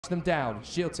them down.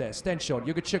 Shieldter, Stenshon,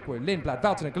 Yugachukwu, Lindblad,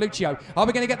 Valton, Galuccio. Are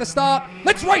we going to get the start?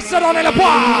 Let's race it on in a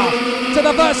bar to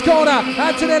the first corner.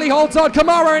 Antonelli holds on.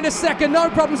 Kamara in a second. No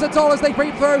problems at all as they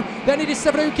creep through. Then it is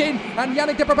Severukin and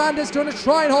Yannick de Brabandes going to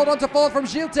try and hold on to fourth from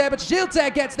Shieldter, but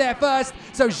Shieldter gets there first.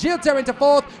 So Shieldter into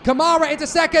fourth. Kamara into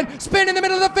second. Spin in the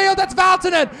middle of the field. That's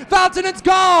Valtonen. Valtonen's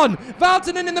gone.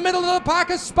 Valtonen in the middle of the pack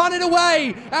has spun it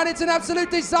away. And it's an absolute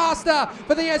disaster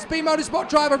for the SP Motorsport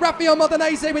driver. Rafael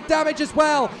Modenese with damage as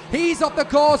well. He's off the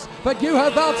course, but Juho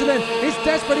Valtonen is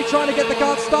desperately trying to get the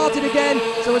kart started again.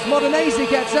 So as Modenese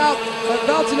gets out,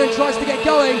 Valtonen tries to get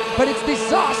going, but it's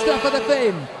disaster for the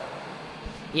Finn.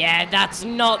 Yeah, that's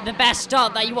not the best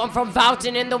start that you want from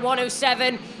Valtonen in the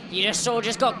 107. You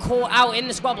just got caught out in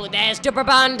the squabble. There's de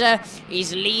Brabander.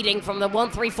 He's leading from the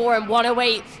 134 and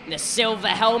 108. The silver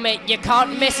helmet, you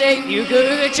can't miss it.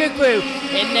 Yugachukwu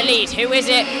in the lead. Who is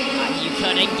it? You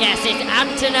couldn't guess it.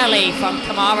 Antonelli from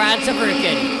Kamara and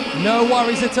Severukin. No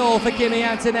worries at all for Kimi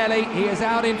Antonelli. He is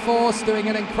out in force, doing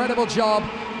an incredible job.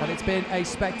 And it's been a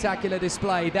spectacular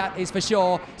display, that is for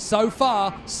sure. So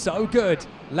far, so good.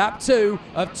 Lap 2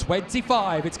 of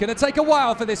 25. It's going to take a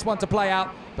while for this one to play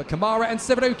out, but Kamara and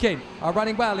Severukin are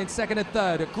running well in second and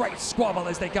third. A great squabble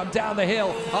as they come down the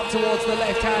hill up towards the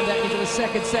left-hander into the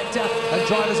second sector, and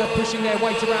drivers are pushing their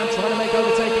weight around, trying to make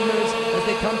overtaking moves as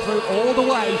they come through all the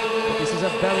way. But this is a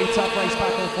very tough race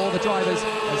battle for the drivers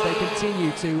as they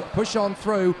continue to push on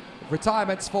through.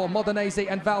 Retirements for Modenese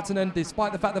and Valtonen,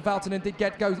 despite the fact that Valtonen did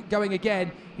get going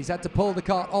again. He's had to pull the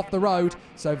kart off the road,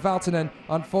 so Valtonen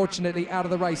unfortunately out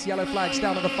of the race. Yellow flags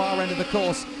down at the far end of the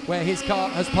course where his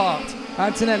kart has parked.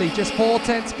 Antonelli just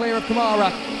 4/10 clear of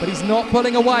Kamara, but he's not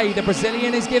pulling away. The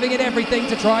Brazilian is giving it everything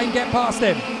to try and get past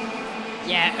him.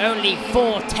 Yeah, only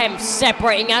 4/10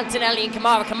 separating Antonelli and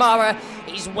Kamara. Kamara,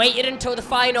 he's waited until the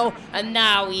final, and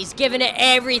now he's given it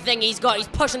everything he's got. He's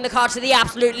pushing the car to the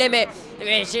absolute limit.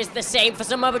 It's just the same for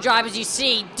some other drivers. You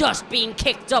see dust being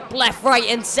kicked up left, right,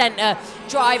 and centre.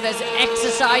 Drivers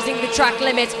exercising the track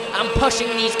limits and pushing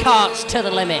these karts to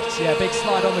the limit. Yeah, big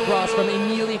slide on the grass from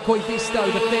Emilio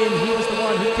Koivisto, the Finn. He was the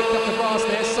one who kicked up the grass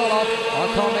there. Solov, I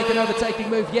can't make an overtaking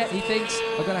move yet, he thinks.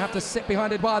 I'm going to have to sit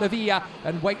behind Eduardo Villa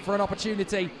and wait for an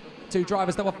opportunity. Two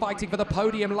drivers that were fighting for the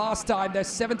podium last time. They're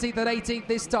 17th and 18th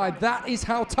this time. That is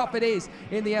how tough it is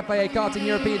in the FIA Karting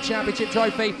European Championship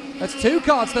Trophy. That's two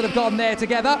karts that have gone there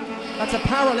together. That's a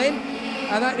Parolin,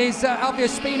 and that is Alfio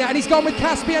Spina, and he's gone with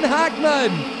Caspian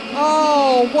Hagman.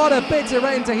 Oh, what a bitter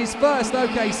end to his first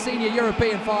OK Senior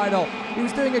European final. He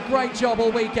was doing a great job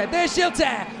all weekend. There's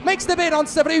Shieldter, makes the bid on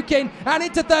Severukin and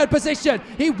into third position.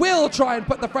 He will try and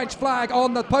put the French flag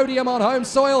on the podium on home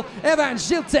soil. Evan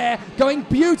Shieldter going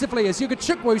beautifully as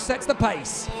Yugachukwu sets the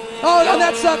pace. Oh, and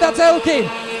that's Elkin.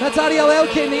 That's Ariel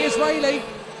Elkin, the Israeli.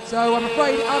 So I'm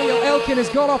afraid Ariel Elkin has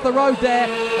gone off the road there,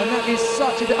 and that is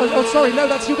such a... Oh, sorry, no,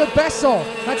 that's Hugo Besson.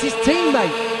 That's his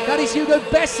teammate. That is Hugo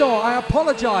Besson. I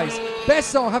apologise.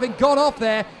 Besson having gone off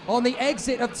there on the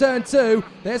exit of turn 2.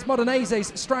 There's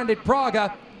Modenese's stranded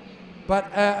Praga. But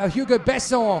Hugo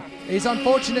Besson is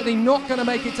unfortunately not going to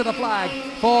make it to the flag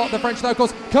for the French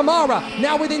locals. Kamara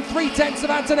now within 3/10 of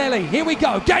Antonelli. Here we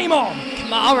go. Game on.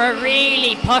 Kamara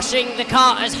really pushing the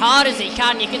kart as hard as he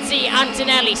can. You can see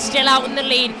Antonelli still out in the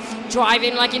lead,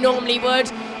 driving like he normally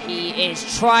would. He is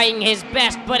trying his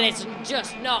best, but it's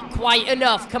just not quite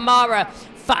enough. Kamara,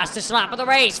 fastest lap of the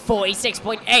race,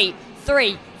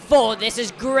 46.834. This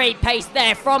is great pace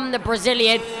there from the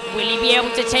Brazilian. Will he be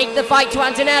able to take the fight to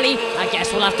Antonelli? I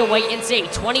guess we'll have to wait and see.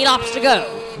 20 laps to go.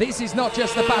 This is not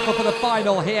just the battle for the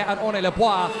final here at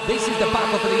Ornay-le-Bois. This is the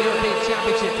battle for the European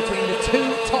Championship between the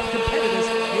two top competitors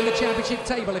in the championship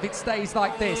table if it stays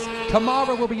like this.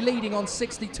 Kamara will be leading on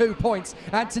 62 points.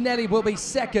 Antonelli will be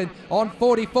second on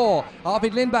 44.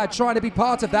 Arvid Lindblad trying to be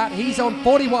part of that. He's on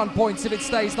 41 points if it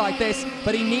stays like this,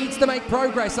 but he needs to make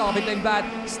progress, Arvid Lindblad.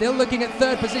 Still looking at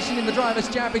third position in the Drivers'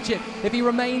 Championship if he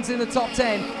remains in the top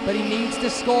 10, but he needs to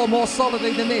score more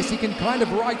solidly than this. He can kind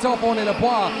of write off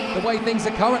Ornay-le-Bois the way things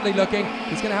are currently looking.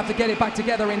 He's going to have to get it back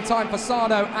together in time for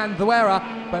Sarno and Buera.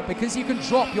 But because you can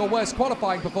drop your worst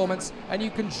qualifying performance and you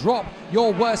can drop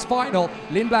your worst final,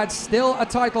 Lindblad's still a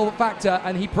title factor,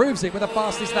 and he proves it with the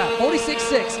fastest lap.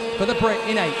 46.6 for the Brit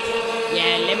in 8th.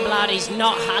 Yeah, Lindblad, he's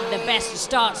not had the best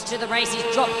starts to the race. He's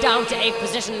dropped down to 8th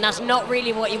position, and that's not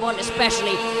really what you want,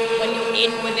 especially when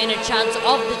you're within a chance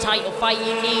of the title fight.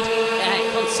 You need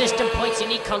consistent points, you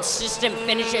need consistent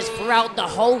finishes throughout the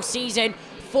whole season.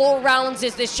 4 rounds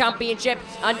is this championship,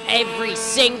 and every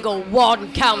single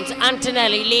one counts.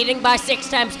 Antonelli leading by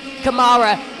 6/10.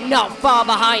 Kamara not far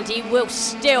behind. He will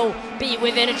still be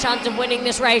within a chance of winning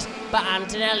this race, but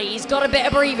Antonelli, he's got a bit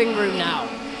of breathing room now.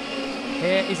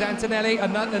 Here is Antonelli, a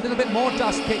little bit more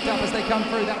dust kicked up as they come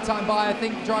through that time by. I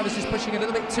think the driver's just pushing a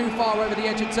little bit too far over the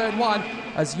edge of turn 1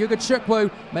 as Okjunior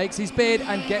makes his bid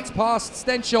and gets past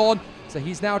Stenshorn. So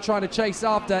he's now trying to chase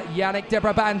after Yannick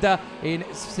Debrabanda in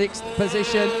 6th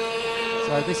position.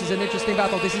 So this is an interesting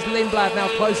battle. This is Lindblad now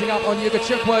closing up on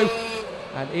Okjunior.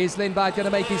 And is Lindblad going to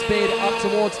make his bid up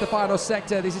towards the final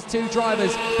sector? This is 2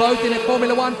 drivers, both in a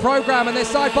Formula 1 program, and they're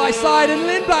side by side, and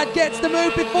Lindblad gets the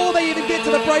move before they even get to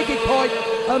the braking point.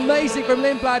 Amazing from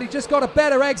Lindblad. He just got a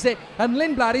better exit, and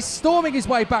Lindblad is storming his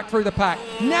way back through the pack.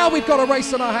 Now we've got a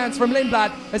race on our hands from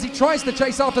Lindblad as he tries to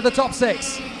chase after the top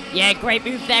 6. Yeah, great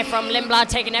move there from Lindblad,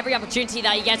 taking every opportunity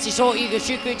that he gets. He saw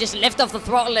Okjunior just lift off the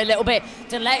throttle a little bit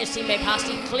to let his teammate pass.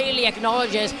 He clearly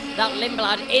acknowledges that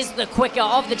Lindblad is the quicker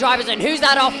of the drivers. And who's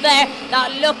that off there?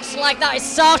 That looks like that is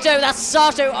Sato. That's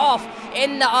Sato off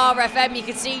in the RFM. You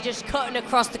can see just cutting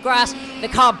across the grass, the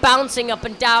car bouncing up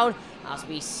and down. As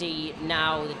we see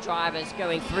now the drivers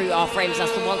going through our frames.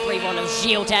 That's the 131 of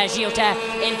Gilter. Gilter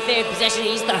in 3rd position.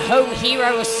 He's the home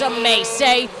hero, as some may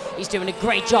say. He's doing a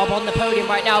great job on the podium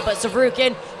right now, but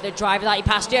Savrukin, the driver that he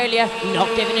passed earlier,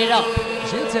 not giving it up.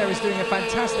 Gilter is doing a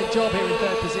fantastic job here in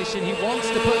 3rd position. He wants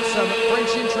to put some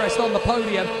French interest on the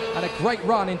podium, and a great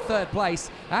run in 3rd place.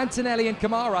 Antonelli and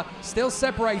Kamara still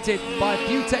separated by a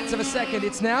few tenths of a second.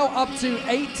 It's now up to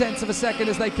 8 tenths of a second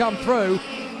as they come through.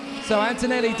 So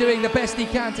Antonelli doing the best he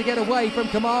can to get away from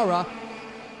Kamara.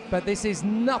 But this is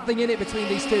nothing in it between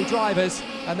these 2 drivers,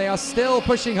 and they are still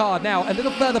pushing hard. Now, a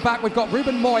little further back, we've got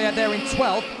Ruben Moya there in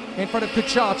 12th, in front of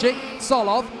Kucharczyk,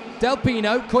 Solov, Del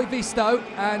Pino, Koivisto,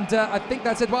 and I think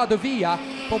that's Eduardo Villa.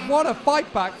 But what a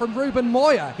fight back from Ruben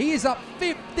Moya. He is up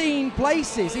 15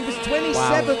 places. He was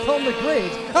 27th on the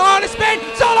grid. Oh, and a spin!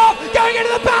 Solov going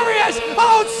into the barriers!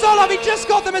 Oh, Solov, he just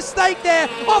got the mistake there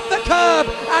off the curb,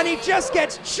 and he just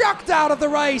gets chucked out of the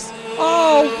race.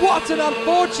 Oh, what an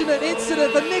unfortunate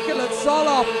incident for Nicolas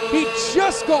Solov. He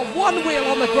just got one wheel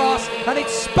on the grass, and it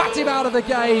spat him out of the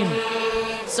game.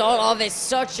 Solov is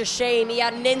such a shame. He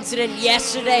had an incident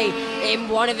yesterday in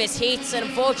one of his heats, and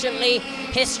unfortunately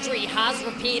history has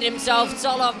repeated himself.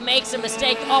 Solov makes a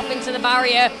mistake off into the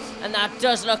barrier, and that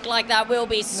does look like that will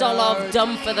be Solov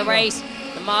done for the race.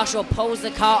 The marshal pulls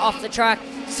the car off the track.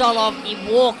 Solov,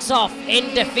 he walks off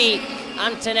in defeat.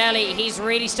 Antonelli, he's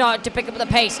really started to pick up the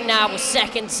pace now, with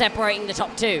 2nd separating the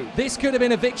top 2. This could have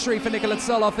been a victory for Nicolas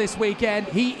Solov this weekend.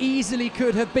 He easily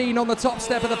could have been on the top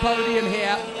step of the podium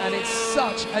here, and it's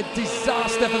such a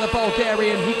disaster for the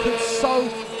Bulgarian. He could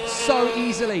so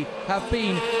easily have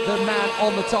been the man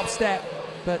on the top step.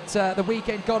 But the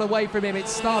weekend got away from him. It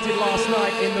started last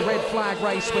night in the red flag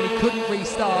race when he couldn't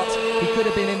restart. He could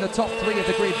have been in the top 3 of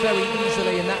the grid very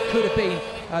easily, and that could have been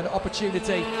an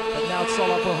opportunity. But now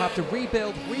Solov will have to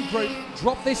rebuild, regroup,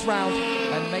 drop this round,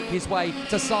 and make his way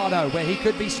to Sarno, where he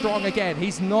could be strong again.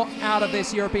 He's not out of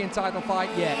this European title fight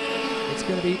yet. It's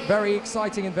going to be very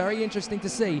exciting and very interesting to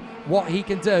see what he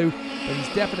can do, but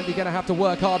he's definitely going to have to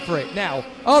work hard for it. Now,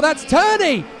 oh, that's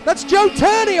Turney! That's Joe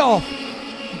Turney off!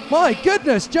 My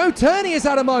goodness, Joe Turney has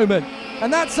had a moment,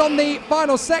 and that's on the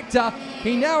final sector.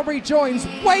 He now rejoins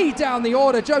way down the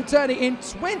order. Joe Turney in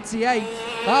 28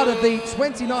 out of the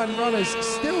 29 runners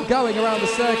still going around the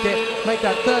circuit, make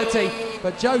that 30.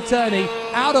 But Joe Turney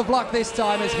out of luck this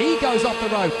time as he goes off the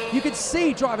road. You can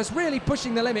see drivers really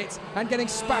pushing the limits and getting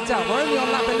spat out. We're only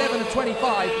on lap 11 of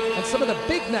 25, and some of the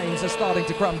big names are starting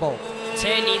to crumble.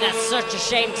 Turney, that's such a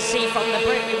shame to see from the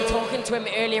Brit. We were talking to him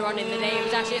earlier on in the day. It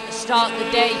was actually at the start of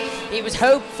the day. He was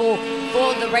hopeful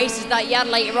for the races that he had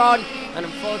later on, and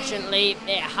unfortunately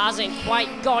it hasn't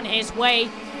quite gone his way.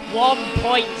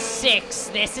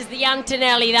 1.6. This is the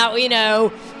Antonelli that we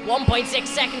know. 1.6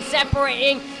 seconds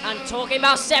separating, and talking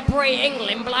about separating,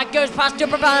 Lindblad goes past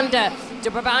Debrabanda.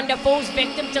 Debrabanda falls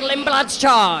victim to Lindblad's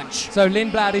charge. So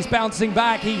Lindblad is bouncing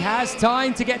back. He has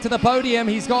time to get to the podium.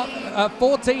 He's got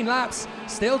 14 laps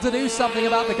still to do something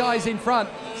about the guys in front.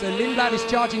 So Lindblad is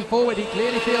charging forward. He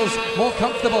clearly feels more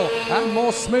comfortable and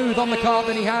more smooth on the kart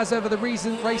than he has over the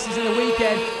recent races in the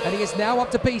weekend. And he is now up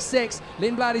to P6.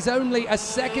 Lindblad is only a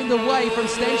second away from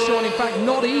Stenshorn. In fact,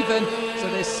 not even. So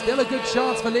there's still a good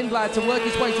chance for Lindblad to work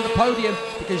his way to the podium,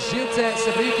 because Gilter,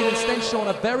 Savrukin and Stenshorn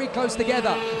are very close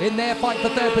together in their fight for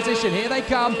 3rd position. Here they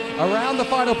come around the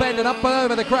final bend and up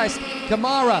over the crest.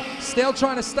 Kamara still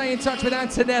trying to stay in touch with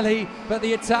Antonelli, but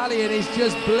the Italian is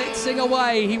just blitzing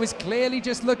away. He was clearly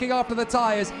just looking after the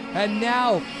tyres, and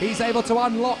now he's able to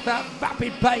unlock that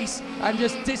vapid pace and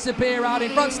just disappear out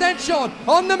in front. Stenshorn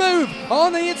on the move,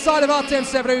 on the inside of Artem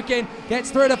Savrukin,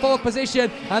 gets through to 4th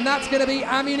position, and that's going to be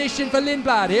ammunition for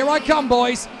Lindblad. Here I come,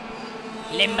 boys.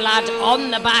 Lindblad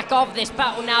on the back of this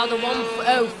battle now. The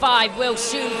 105 will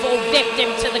soon fall victim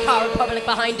to the Car Republic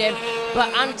behind him.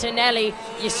 But Antonelli,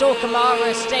 you saw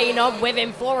Kamara staying on with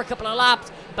him for a couple of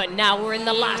laps. But now we're in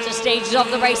the latter stages of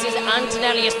the races.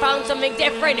 Antonelli has found something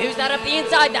different. Who's that up the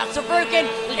inside? That's Savrukin.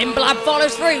 Lindblad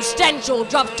follows through. Stenchel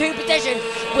drops 2 positions.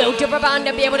 Will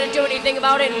Dibrabanda be able to do anything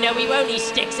about it? No, he won't. He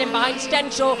sticks in behind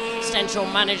Stenchel.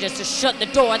 Stenchel manages to shut the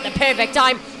door at the perfect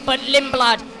time. But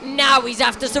Lindblad, now he's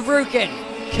after Savrukin.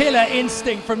 Killer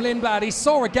instinct from Lindblad. He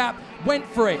saw a gap, went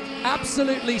for it,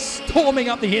 absolutely storming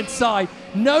up the inside.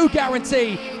 No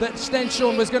guarantee that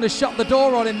Stenchel was going to shut the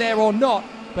door on him there or not.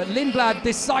 But Lindblad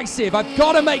decisive. I've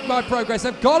got to make my progress.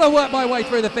 I've got to work my way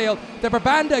through the field.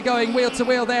 Dibrabanda going wheel to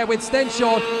wheel there with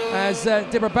Stenchel as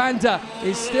Dibrabanda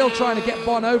is still trying to get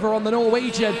one over on the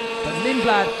Norwegian. But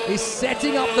Lindblad is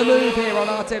setting up the move here on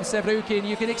Artem Savrukin.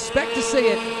 You can expect to see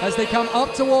it as they come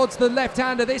up towards the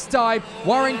left-hander this time.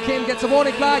 Warren Kim gets a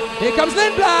warning flag. Here comes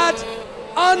Lindblad.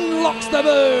 Unlocks the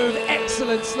move.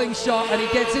 Excellent slingshot and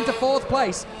he gets into 4th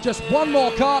place. Just one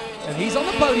more kart and he's on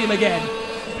the podium again.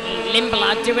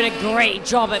 Lindblad doing a great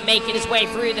job at making his way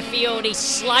through the field. He's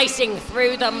slicing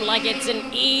through them like it's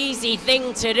an easy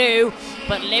thing to do.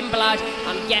 But Lindblad,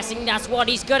 I'm guessing that's what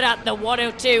he's good at. The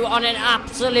 102 on an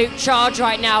absolute charge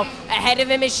right now. Ahead of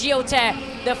him is Gilter.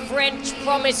 The French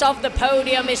promise of the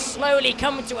podium is slowly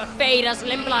coming to a fade as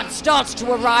Lindblad starts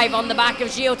to arrive on the back of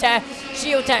Gilter.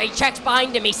 Gilter, he checks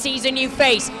behind him. He sees a new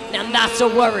face. And that's a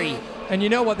worry. And you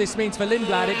know what this means for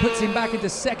Lindblad? It puts him back into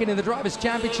 2nd in the Drivers'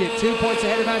 Championship, 2 points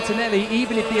ahead of Antonelli,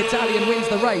 even if the Italian wins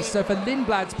the race. So for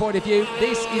Lindblad's point of view,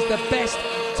 this is the best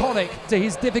tonic to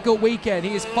his difficult weekend.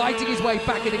 He is fighting his way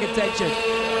back into contention.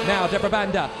 Now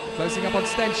Dibrabanda closing up on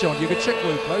Stenchel,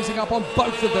 Yugachukwu closing up on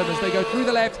both of them as they go through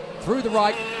the left, through the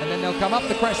right, and then they'll come up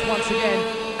the crest once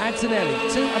again. Antonelli,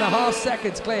 2.5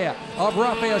 seconds clear of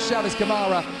Rafael Chavez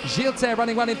Camara. Gilter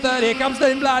running one in 3rd. Here comes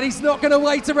Lindblad. He's not going to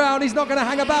wait around. He's not going to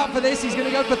hang about for this. He's going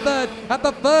to go for 3rd at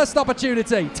the first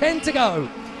opportunity. 10 to go.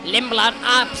 Lindblad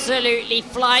absolutely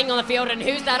flying on the field. And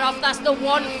who's that off? That's the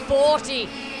 140.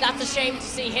 That's a shame to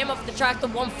see him off the track. The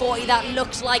 140, that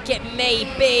looks like it may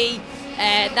be.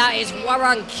 That is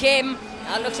Warren Kim.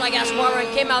 Looks like that's Warren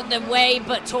Kim out the way,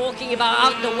 but talking about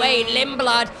out the way,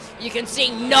 Lindblad, you can see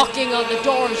knocking on the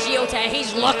door of Gilter.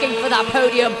 He's looking for that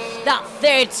podium. That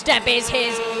 3rd step is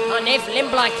his. And if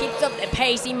Lindblad keeps up the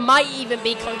pace, he might even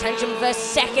be contention for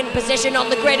 2nd position on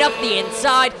the grid up the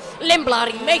inside. Lindblad,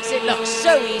 he makes it look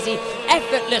so easy.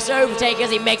 Effortless overtake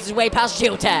as he makes his way past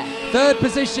Gilter. 3rd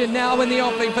position now in the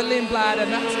offing for Lindblad,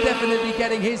 and that's definitely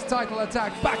getting his title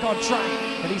attack back on track.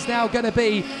 And he's now going to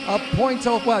be a point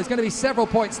off, well, he's going to be several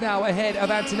points now ahead of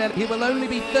Antonelli. He will only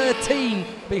be 13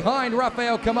 behind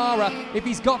Rafael Camara. If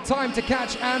he's got time to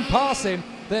catch and pass him,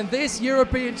 then this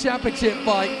European Championship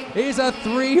fight is a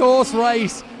 3-horse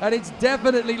race, and it's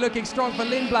definitely looking strong for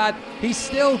Lindblad. He's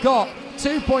still got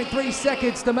 2.3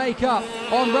 seconds to make up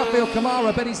on Rafael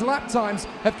Camara, but his lap times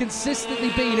have consistently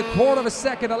been a 1/4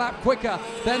 second a lap quicker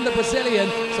than the Brazilian.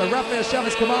 So Rafael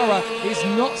Chavez Camara is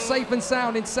not safe and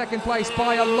sound in 2nd place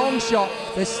by a long shot.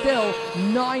 There's still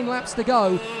 9 laps to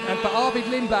go, and for Arvid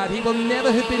Lindblad, he will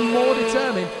never have been more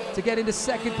determined to get into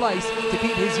 2nd place, to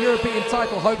keep his European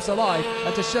title hopes alive,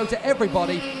 and to show to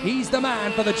everybody he's the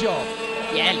man for the job.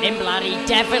 Yeah, Lindblad, he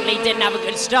definitely didn't have a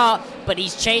good start, but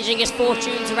he's changing his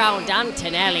fortunes around.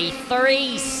 Antonelli,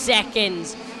 3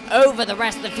 seconds over the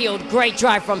rest of the field. Great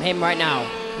drive from him right now.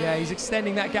 Yeah, he's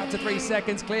extending that gap to 3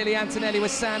 seconds. Clearly Antonelli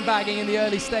was sandbagging in the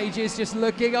early stages, just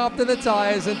looking after the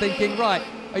tyres and thinking, right,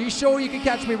 are you sure you can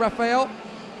catch me, Rafael?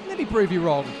 Let me prove you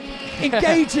wrong.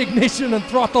 Engage ignition and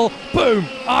throttle. Boom,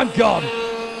 I'm gone.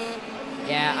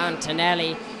 Yeah,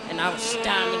 Antonelli, an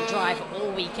outstanding driver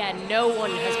all weekend. No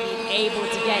one has been able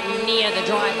to get near the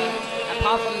driver,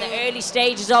 apart from the early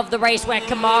stages of the race where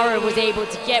Camara was able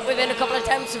to get within a couple of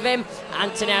attempts of him.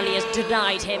 Antonelli has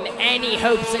denied him any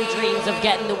hopes and dreams of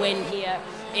getting the win here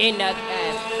in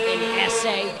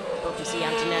SA. But we see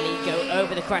Antonelli go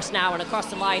over the crest now and across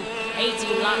the line.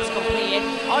 18 laps completed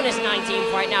on his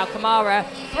 19th right now. Camara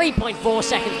 3.4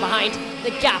 seconds behind.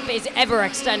 The gap is ever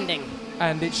extending.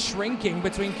 And it's shrinking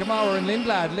between Camara and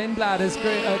Lindblad. Lindblad has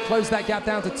closed that gap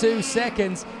down to 2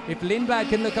 seconds. If Lindblad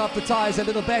can look after tyres a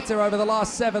little better over the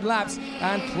last 7 laps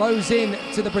and close in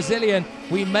to the Brazilian,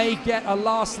 we may get a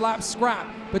last lap scrap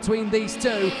between these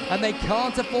two, and they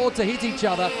can't afford to hit each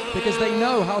other because they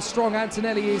know how strong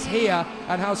Antonelli is here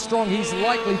and how strong he's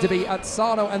likely to be at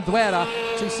Sano and Duera,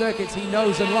 2 circuits he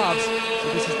knows and loves.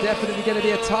 So this is definitely going to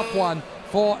be a tough one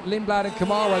for Lindblad and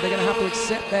Kamara. They're going to have to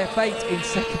accept their fate in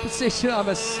second position. I'm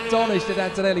astonished at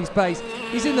Antonelli's pace.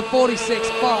 He's in the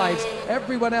 46.5s.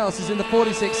 Everyone else is in the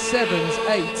 46.7s,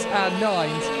 8s and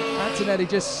 9s. Antonelli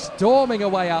just storming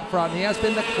away up front. He has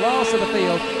been the class of the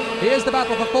field. Here's the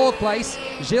battle for fourth place.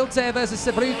 Gilter versus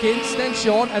Sevrukin,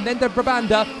 Stenshorn, and then the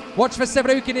Brabanda. Watch for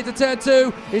Sevrukin into turn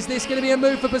 2. Is this going to be a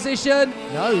move for position?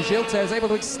 No, Gilter is able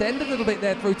to extend a little bit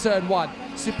there through turn 1.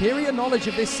 Superior knowledge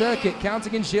of this circuit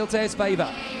counting in Gilter's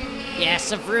favour. Yeah,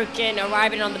 Sevrukin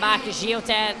arriving on the back of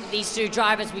Gilter. These two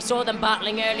drivers, we saw them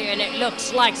battling earlier, and it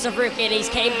looks like Sevrukin, he's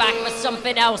came back for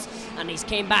something else, and he's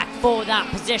came back for that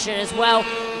position as well.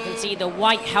 You can see the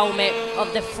white helmet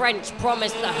of the French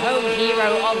promise, the home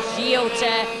hero of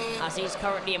Gilter, as he's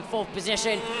currently in 4th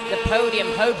position. The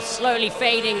podium hopes slowly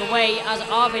fading away as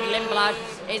Arvid Lindblad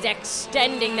is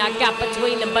extending that gap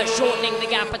between them, but shortening the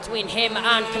gap between him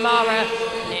and Kamara.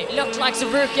 And it looks like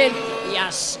Sevrukin, he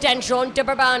has Stenshorn de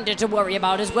Brabanda to worry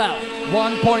about as well.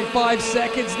 1.5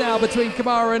 seconds now between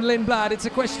Kamara and Lindblad. It's a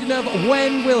question of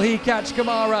when will he catch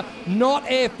Kamara,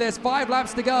 not if. There's 5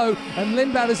 laps to go, and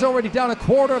Lindblad has already done a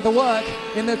quarter of the work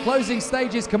in the closing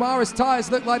stages. Kamara's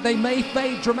tyres look like they may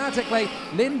fade dramatically.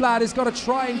 Lindblad has got to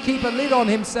try and keep a lid on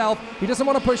himself. He doesn't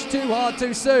want to push too hard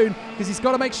too soon, because he's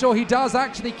got to make sure he does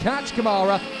actually catch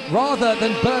Kamara rather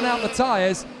than burn out the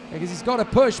tyres, because he's got to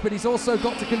push, but he's also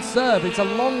got to conserve. It's a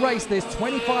long race. There's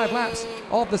 25 laps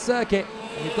of the circuit,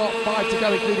 and you've got 5 to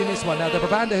go, including this one. Now, the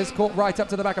Brabanda has caught right up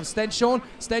to the back of Stenshorn.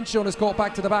 Stenshorn has caught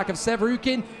back to the back of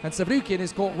Sevrukin, and Sevrukin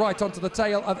has caught right onto the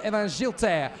tail of Evan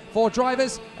Gilter. 4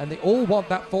 drivers, and they all want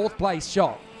that 4th place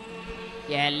shot.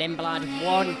 Yeah, Lindblad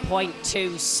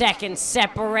 1.2 seconds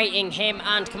separating him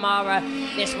and Kamara.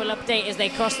 This will update as they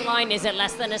cross the line. Is it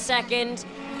less than a second?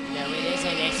 No, it isn't.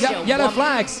 It's yep, yellow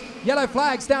flags. Yellow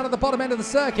flags down at the bottom end of the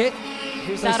circuit.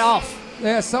 Who's that off?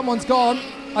 Yeah, someone's gone.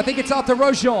 I think it's Arthur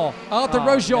Rojon.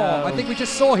 No. I think we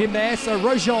just saw him there. So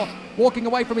Rojon walking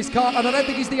away from his car. And I don't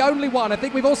think he's the only one. I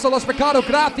think we've also lost Ricardo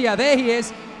Gracia. There he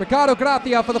is. Ricardo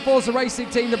Gracia for the Forza Racing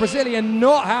team. The Brazilian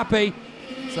not happy.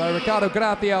 So Ricardo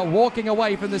Gracia walking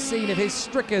away from the scene of his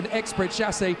stricken expert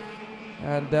chassis.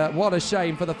 And what a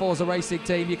shame for the Forza Racing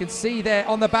team. You can see there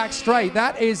on the back straight.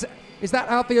 That is that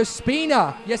Alfio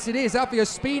Spina? Yes, it is. Alfio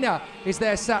Spina is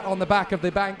there sat on the back of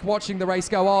the bank watching the race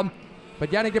go on.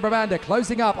 But Yannick de Brabanda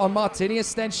closing up on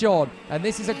Martinius Stenshorn. And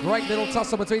this is a great little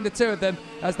tussle between the two of them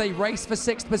as they race for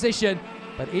 6th position.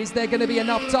 But is there going to be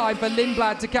enough time for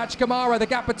Lindblad to catch Kamara? The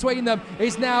gap between them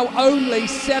is now only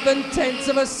 7/10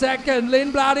 of a second.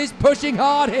 Lindblad is pushing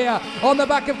hard here on the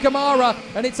back of Kamara,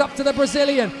 and it's up to the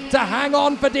Brazilian to hang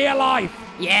on for dear life.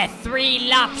 Yeah, 3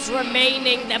 laps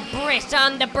remaining. The Brit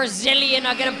and the Brazilian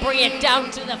are going to bring it down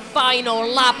to the final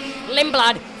lap.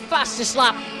 Lindblad, fastest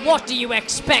lap. What do you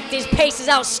expect? His pace is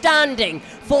outstanding.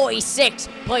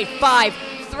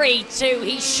 46.532.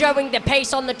 He's showing the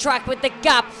pace on the track with the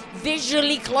gap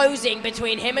visually closing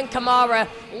between him and Kamara.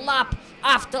 Lap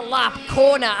after lap,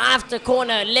 corner after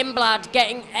corner. Lindblad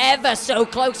getting ever so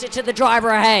closer to the driver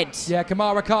ahead. Yeah,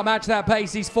 Kamara can't match that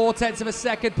pace. He's 0.4 of a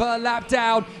second per lap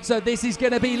down. So this is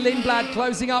going to be Lindblad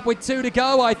closing up with 2 to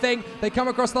go, I think. They come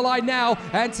across the line now.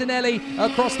 Antonelli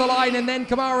across the line, and then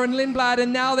Kamara and Lindblad,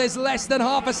 and now there's less than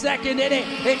half a second in it.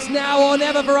 It's now or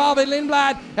never for Arvid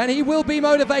Lindblad, and he will be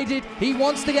motivated. He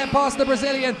wants to get past the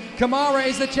Brazilian. Kamara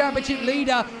is the championship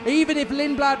leader. Even if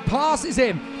Lindblad passes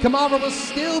him, Kamara will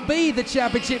still be the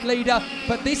championship leader,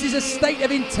 but this is a state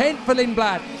of intent for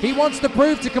Lindblad. He wants to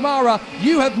prove to Kamara,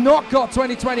 you have not got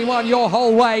 2021 your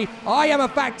whole way. I am a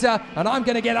factor, and I'm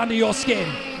going to get under your skin.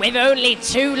 With only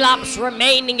 2 laps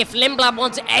remaining, if Lindblad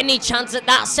wants any chance at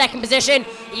that 2nd position,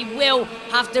 he will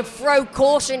have to throw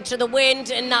caution to the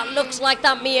wind, and that looks like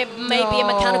that may be a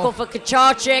mechanical for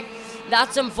Kacharczyk.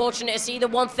 That's unfortunate to see. The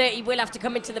 130 will have to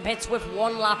come into the pits with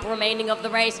 1 lap remaining of the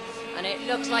race, and it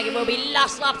looks like it will be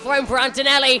last lap thrown for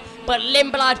Antonelli, but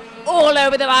Lindblad all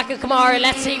over the back of Kamara.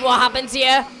 Let's see what happens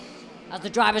here. As the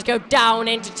drivers go down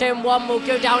into turn 1, we'll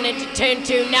go down into turn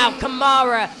 2 now.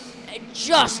 Kamara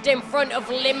just in front of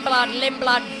Lindblad.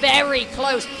 Lindblad very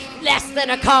close. Less than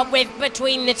a car width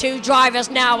between the 2 drivers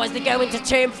now as they go into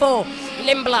turn 4.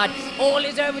 Lindblad, all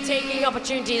his overtaking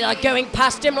opportunities are going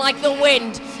past him like the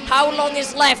wind. How long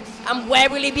is left, and where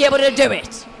will he be able to do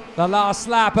it? The last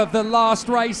lap of the last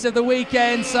race of the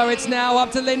weekend, so it's now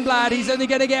up to Lindblad. He's only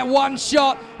going to get 1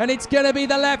 shot, and it's going to be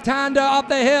the left-hander up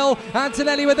the hill.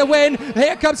 Antonelli with the win.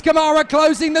 Here comes Kamara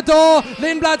closing the door.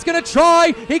 Lindblad's going to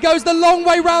try. He goes the long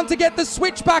way round to get the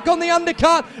switchback on the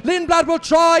undercut. Lindblad will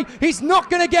try. He's not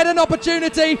going to get an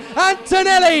opportunity.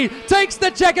 Antonelli takes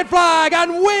the checkered flag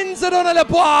and wins at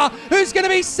Onne-le-Bois. Who's going to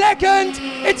be second?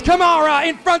 It's Kamara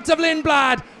in front of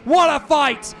Lindblad. What a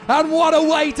fight, and what a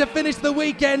way to finish the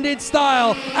weekend in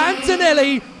style.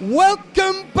 Antonelli,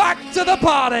 welcome back to the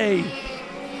party.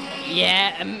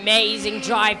 Yeah, amazing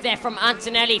drive there from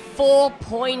Antonelli.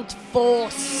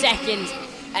 4.4 seconds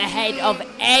ahead of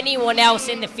anyone else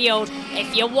in the field.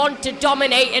 If you want to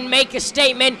dominate and make a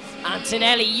statement,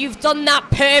 Antonelli, you've done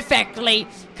that perfectly.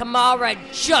 Kamara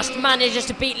just manages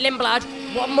to beat Lindblad.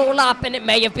 One more lap and it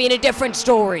may have been a different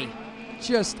story.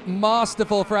 Just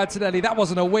masterful for Antonelli. That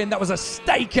wasn't a win, that was a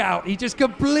stakeout. He just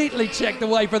completely checked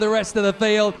away for the rest of the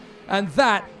field. And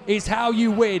that is how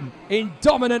you win, in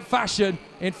dominant fashion,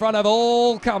 in front of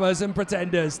all comers and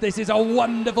pretenders. This is a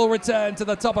wonderful return to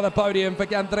the top of the podium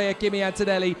for Andrea Kimi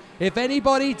Antonelli. If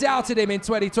anybody doubted him in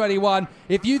 2021,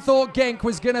 if you thought Genk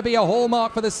was going to be a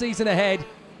hallmark for the season ahead,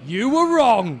 you were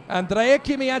wrong. Andrea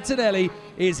Kimi Antonelli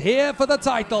is here for the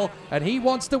title, and he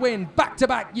wants to win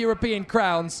back-to-back European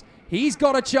crowns. He's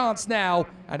got a chance now,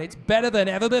 and it's better than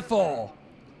ever before.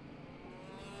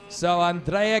 So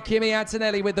Andrea Kimi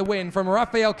Antonelli with the win from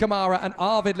Rafael Kamara and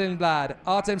Arvid Lindblad.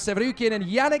 Artem Severukin and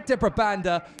Yannick de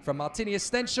Brabanda from Martinius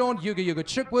Stenshorn, Yuga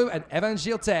Chukwu and Evan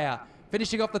Gilter.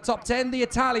 Finishing off the top 10, the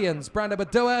Italians, Brando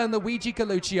Badoa and Luigi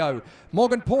Coluccio.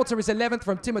 Morgan Porter is 11th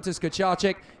from Timothus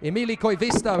Kucharczyk, Emili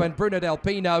Koivisto and Bruno Del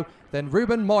Pino, then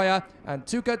Ruben Moya and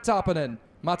Tuka Tarpanen.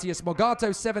 Matthias Mogato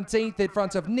 17th in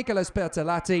front of Nicolas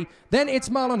Pertolatti. Then it's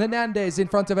Marlon Hernandez in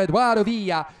front of Eduardo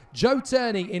Villa. Joe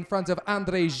Turney in front of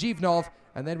Andrei Zhivnov.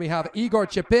 And then we have Igor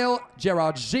Chepil,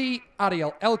 Gerard G,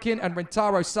 Ariel Elkin and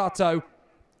Rentaro Sato.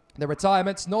 The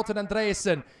retirements, Norton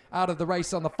Andreasen out of the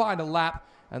race on the final lap.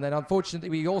 And then unfortunately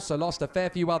we also lost a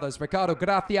fair few others. Ricardo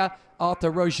Gracia,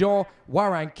 Arthur Rojon,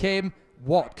 Warren Kim.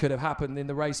 What could have happened in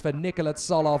the race for Nicolas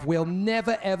Solov? We'll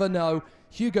never ever know.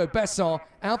 Hugo Besson,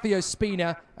 Alfio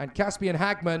Spina and Caspian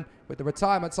Hagman with the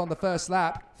retirements on the first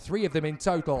lap. 3 of them in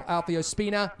total. Alfio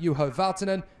Spina, Juho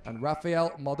Valtonen and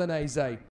Rafael Modenese.